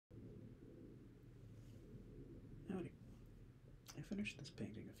finished this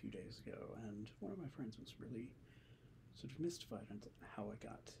painting a few days ago, and one of my friends was really sort of mystified on how I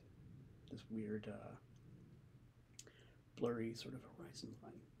got this weird, blurry sort of horizon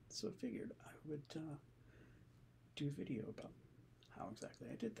line. So I figured I would do a video about how exactly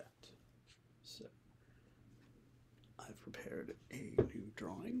I did that. So I've prepared a new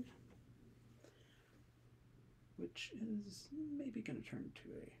drawing, which is maybe going to turn into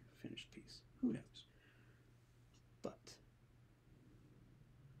a finished piece. Who knows? But,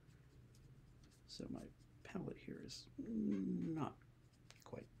 so my palette here is not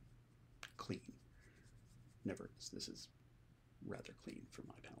quite clean. Never is. This is rather clean for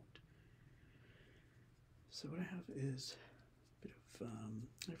my palette. So what I have is a bit of,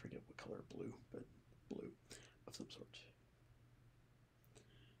 I forget what color blue, but blue of some sort.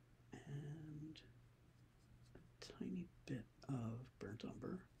 And a tiny bit of burnt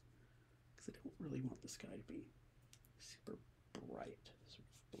umber, because I don't really want the sky to be super bright sort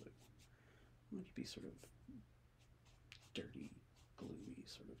of blue. I want it to be sort of dirty, gloomy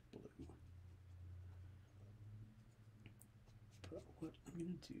sort of blue. But what I'm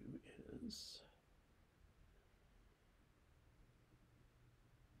going to do is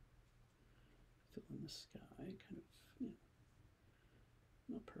fill in the sky, kind of,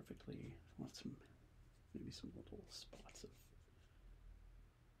 not perfectly. I want some, maybe some little spots of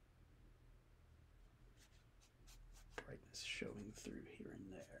brightness showing through here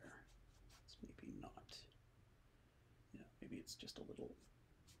and there. It's maybe not, maybe it's just a little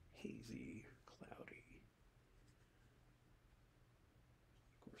hazy, cloudy.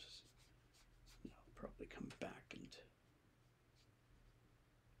 Of course, I'll probably come back and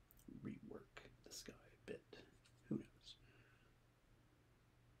rework the sky a bit. Who knows?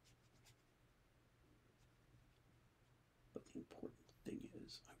 But the important thing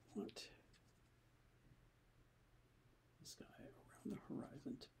is I want the sky around the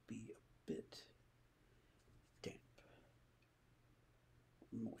horizon to be a bit damp,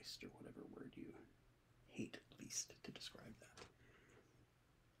 moist, or whatever word you hate least to describe that.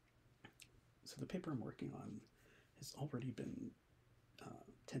 So the paper I'm working on has already been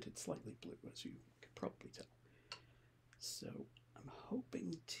tinted slightly blue, as you can probably tell. So I'm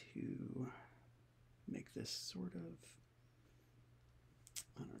hoping to make this sort of,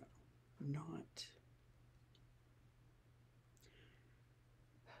 I don't know,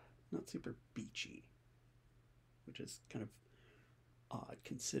 not super beachy, which is kind of odd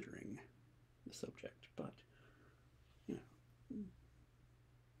considering the subject, but if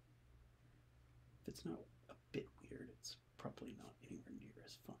it's not a bit weird, it's probably not anywhere near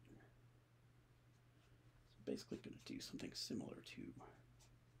as fun. So basically going to do something similar to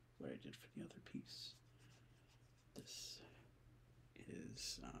what I did for the other piece. This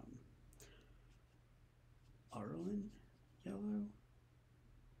is Arlen yellow.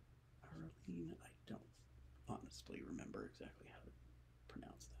 Arlene, I don't honestly remember exactly how to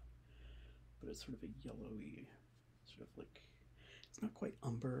pronounce that, but it's sort of a yellowy, sort of like, it's not quite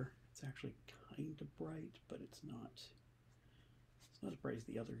umber. It's actually kind of bright, but it's not as bright as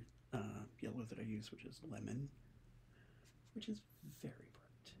the other yellow that I use, which is lemon, which is very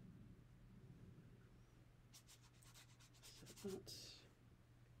bright. So that's,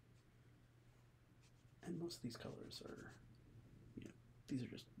 and most of these colors are, these are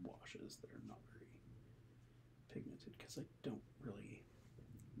just washes that are not very pigmented, because I don't really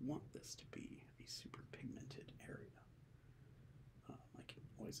want this to be a super pigmented area. I can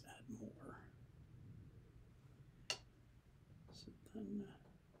always add more. So then,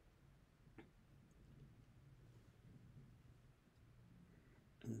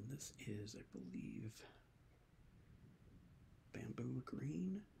 and then this is, I believe, bamboo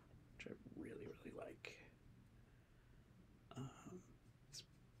green, which I really, really like. I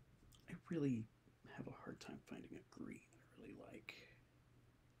really have a hard time finding a green I really like,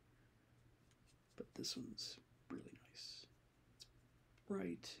 but this one's really nice. It's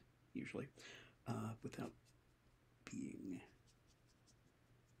bright, usually, without being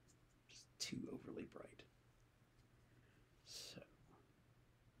just too overly bright. So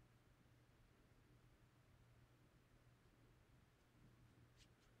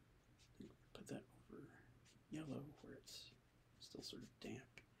put that over yellow where it's still sort of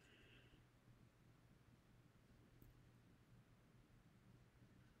damp.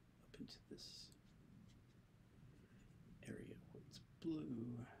 Up into this area where it's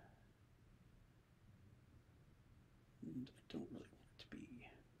blue. And I don't really want it to be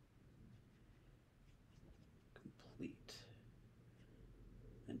complete.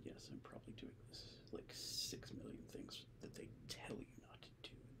 And yes, I'm probably doing this like 6 million things that they tell you not to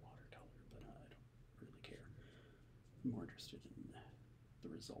do in watercolor, but I don't really care. I'm more interested in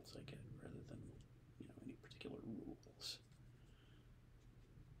results I get rather than, any particular rules.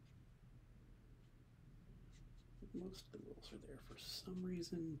 Most of the rules are there for some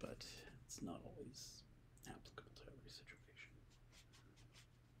reason, but it's not always applicable to every situation.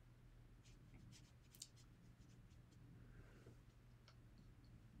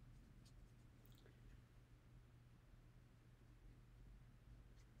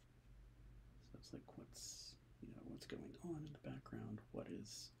 So it's like what's going on in the background, what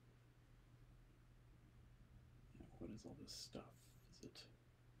is all this stuff? Is it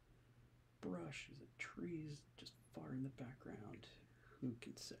brush? Is it trees just far in the background? Who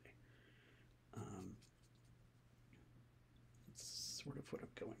can say? It's sort of what I'm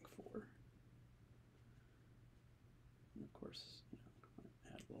going for. And of course, I want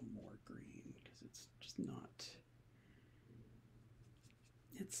to add a little more green because it's just not.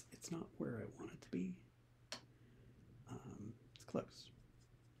 It's not where I want it to be. It's close.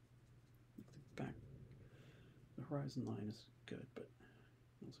 The horizon line is good, but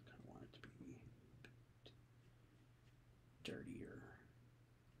I also kind of want it to be a bit dirtier.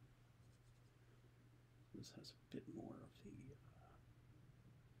 This has a bit more of the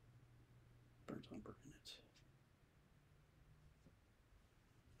burnt umber in it.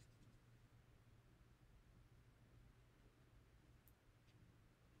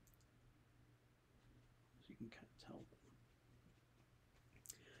 As you can kind of tell,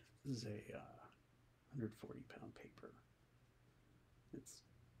 this is a 140-pound paper. It's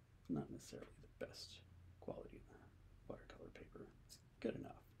not necessarily the best quality watercolor paper. It's good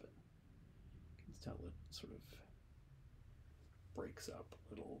enough, but you can tell it sort of breaks up a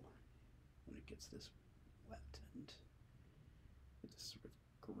little when it gets this wet and this sort of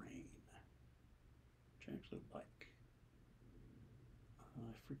grain, which I actually like.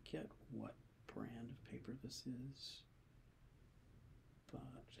 I forget what brand of paper this is, but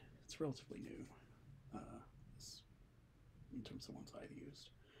it's relatively new in terms of ones I've used.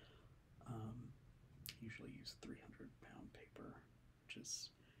 I usually use 300-pound paper, which is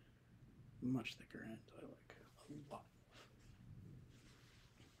much thicker and I like a lot.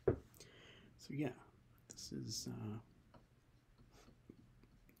 So yeah, this is,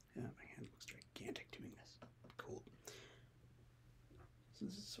 yeah, my hand looks gigantic doing this. Cool. So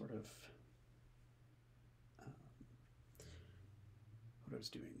this is sort of what I was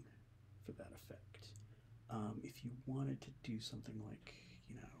doing for that effect. If you wanted to do something like,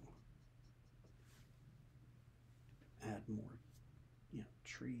 add more,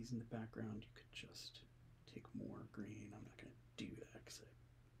 trees in the background, you could just take more green. I'm not going to do that because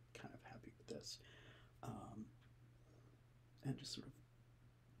I'm kind of happy with this. And just sort of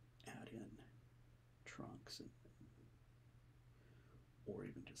add in trunks or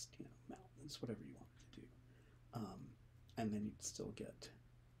even just, mountains, whatever you want to do. And then you'd still get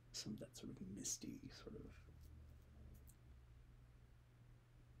some of that sort of misty, sort of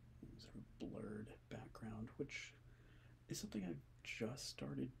blurred background, which is something I've just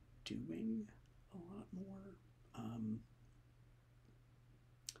started doing a lot more,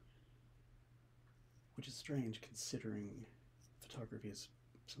 which is strange considering photography is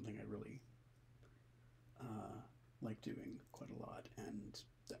something I really like doing quite a lot, and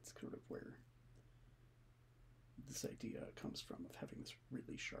that's sort of where this idea comes from, of having this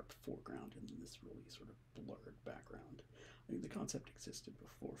really sharp foreground and this really sort of blurred background. I mean, the concept existed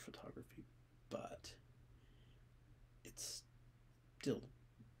before photography, but it's still,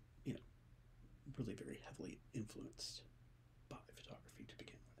 really very heavily influenced by photography to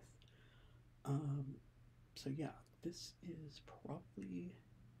begin with. So yeah, this is probably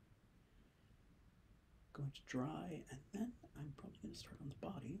going to dry, and then I'm probably going to start on the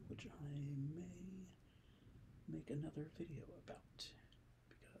body, which I may make another video about,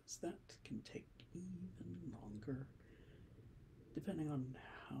 because that can take even longer, depending on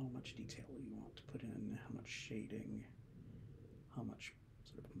how much detail you want to put in, how much shading, how much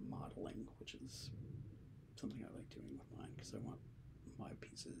sort of modeling, which is something I like doing with mine, because I want my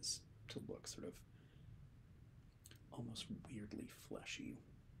pieces to look sort of almost weirdly fleshy,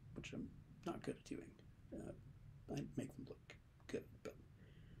 which I'm not good at doing. I make them look good, but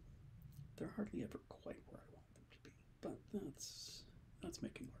they're hardly ever quite where I want them to be. But that's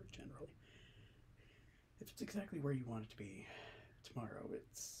making art generally. If it's exactly where you want it to be tomorrow,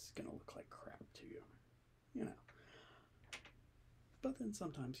 it's gonna look like crap to you, But then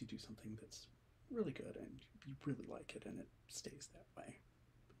sometimes you do something that's really good and you really like it and it stays that way.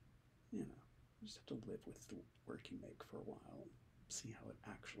 You just have to live with the work you make for a while and see how it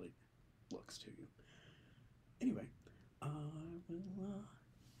actually looks to you. Anyway, I will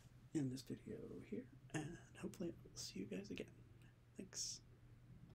end this video here, and hopefully I will see you guys again.